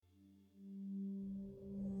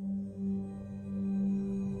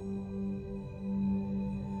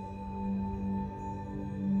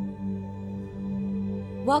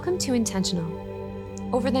Welcome to Intentional.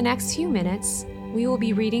 Over the next few minutes, we will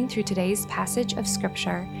be reading through today's passage of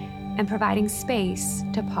Scripture and providing space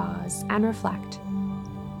to pause and reflect.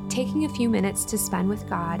 Taking a few minutes to spend with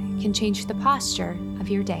God can change the posture of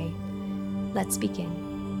your day. Let's begin.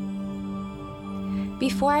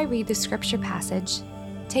 Before I read the Scripture passage,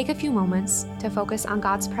 take a few moments to focus on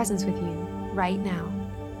God's presence with you right now.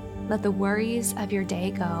 Let the worries of your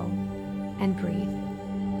day go and breathe.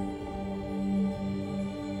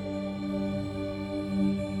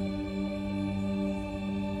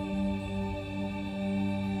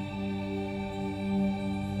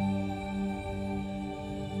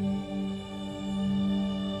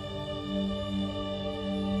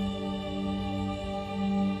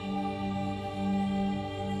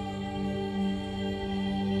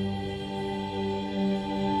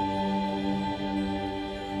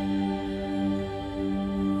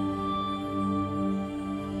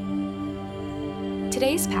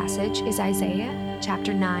 Today's passage is Isaiah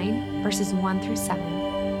chapter 9, verses 1 through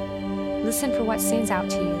 7. Listen for what stands out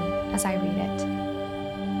to you as I read it.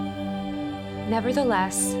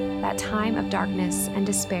 Nevertheless, that time of darkness and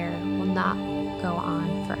despair will not go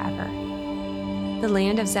on forever. The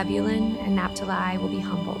land of Zebulun and Naphtali will be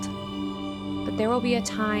humbled. But there will be a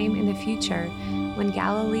time in the future when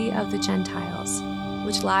Galilee of the Gentiles,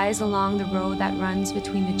 which lies along the road that runs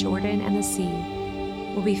between the Jordan and the sea,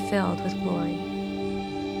 will be filled with glory.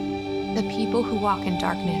 The people who walk in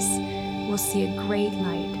darkness will see a great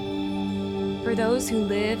light. For those who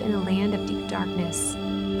live in a land of deep darkness,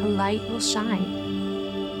 a light will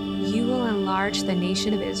shine. You will enlarge the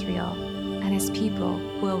nation of Israel, and his people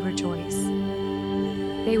will rejoice.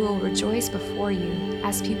 They will rejoice before you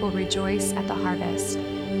as people rejoice at the harvest,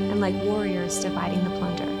 and like warriors dividing the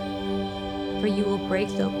plunder. For you will break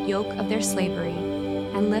the yoke of their slavery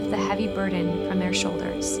and lift the heavy burden from their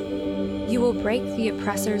shoulders. You will break the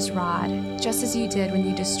oppressor's rod, just as you did when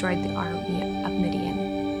you destroyed the army of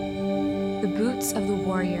Midian. The boots of the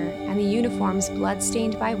warrior and the uniforms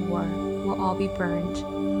blood-stained by war will all be burned.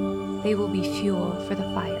 They will be fuel for the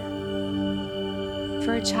fire.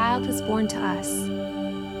 For a child is born to us,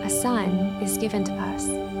 a son is given to us.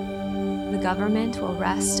 The government will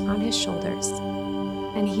rest on his shoulders,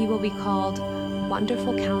 and he will be called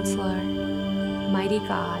Wonderful Counselor, Mighty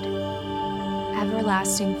God,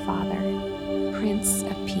 Everlasting Father, Prince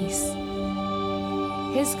of Peace.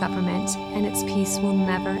 His government and its peace will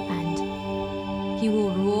never end. He will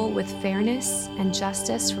rule with fairness and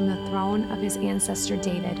justice from the throne of his ancestor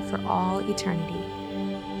David for all eternity.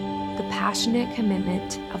 The passionate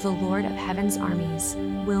commitment of the Lord of Heaven's armies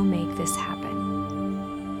will make this happen.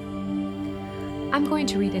 I'm going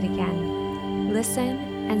to read it again. Listen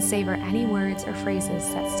and savor any words or phrases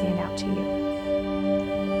that stand out to you.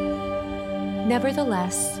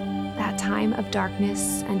 Nevertheless, that time of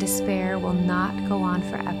darkness and despair will not go on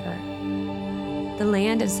forever. The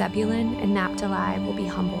land of Zebulun and Naphtali will be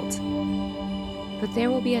humbled. But there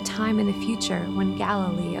will be a time in the future when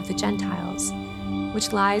Galilee of the Gentiles,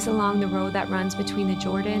 which lies along the road that runs between the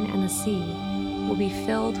Jordan and the sea, will be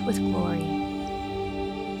filled with glory.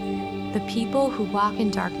 The people who walk in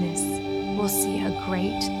darkness will see a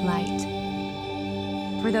great light.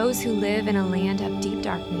 For those who live in a land of deep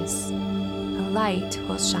darkness, a light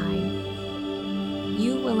will shine.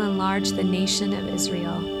 You will enlarge the nation of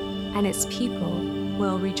Israel, and its people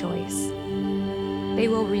will rejoice. They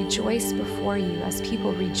will rejoice before you as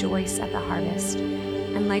people rejoice at the harvest,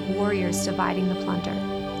 and like warriors dividing the plunder.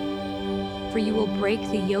 For you will break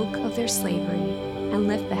the yoke of their slavery and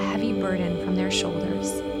lift the heavy burden from their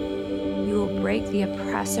shoulders. You will break the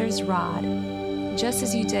oppressor's rod, just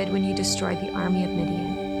as you did when you destroyed the army of Midian.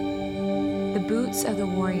 The boots of the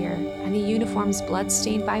warrior and the uniforms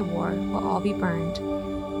blood-stained by war will all be burned.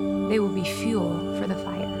 They will be fuel for the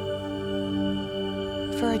fire.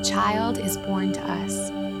 For a child is born to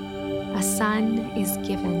us, a son is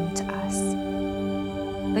given to us.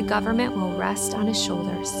 The government will rest on his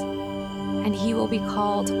shoulders, and he will be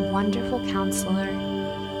called Wonderful Counselor,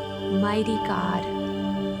 Mighty God,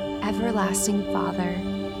 Everlasting Father,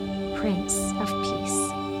 Prince of Peace.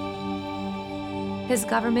 His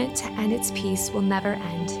government and its peace will never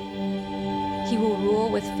end. He will rule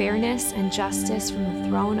with fairness and justice from the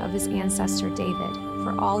throne of his ancestor David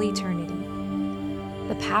for all eternity.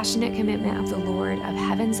 The passionate commitment of the Lord of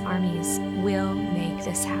Heaven's armies will make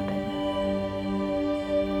this happen.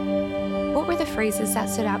 What were the phrases that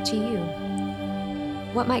stood out to you?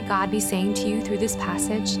 What might God be saying to you through this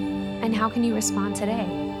passage, and how can you respond today?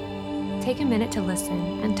 Take a minute to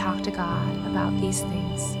listen and talk to God about these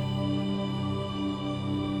things.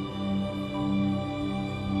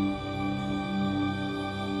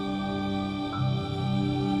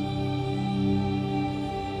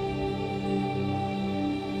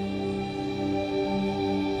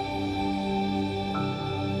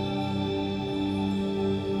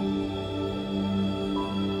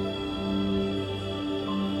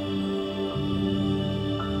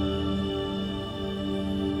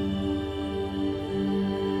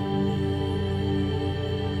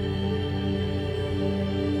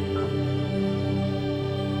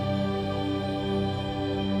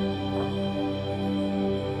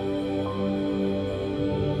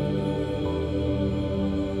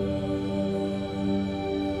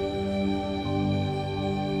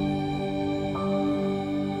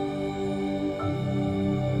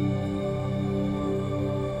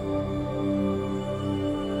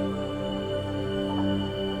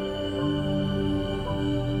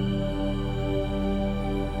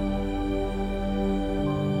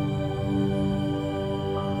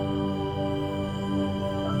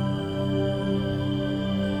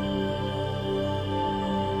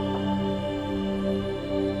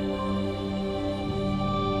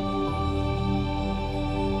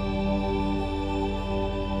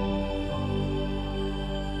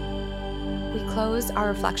 close our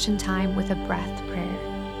reflection time with a breath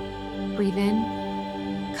prayer. Breathe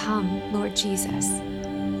in, "Come, Lord Jesus,"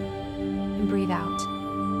 and breathe out,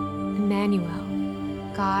 "Emmanuel,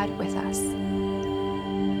 God with us."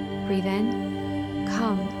 Breathe in,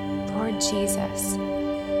 "Come, Lord Jesus,"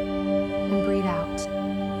 and breathe out,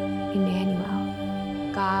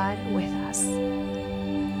 "Emmanuel, God with us."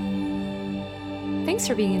 Thanks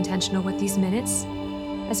for being intentional with these minutes.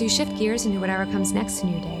 As you shift gears into whatever comes next in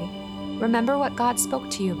your day, remember what God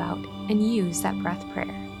spoke to you about and use that breath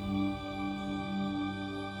prayer.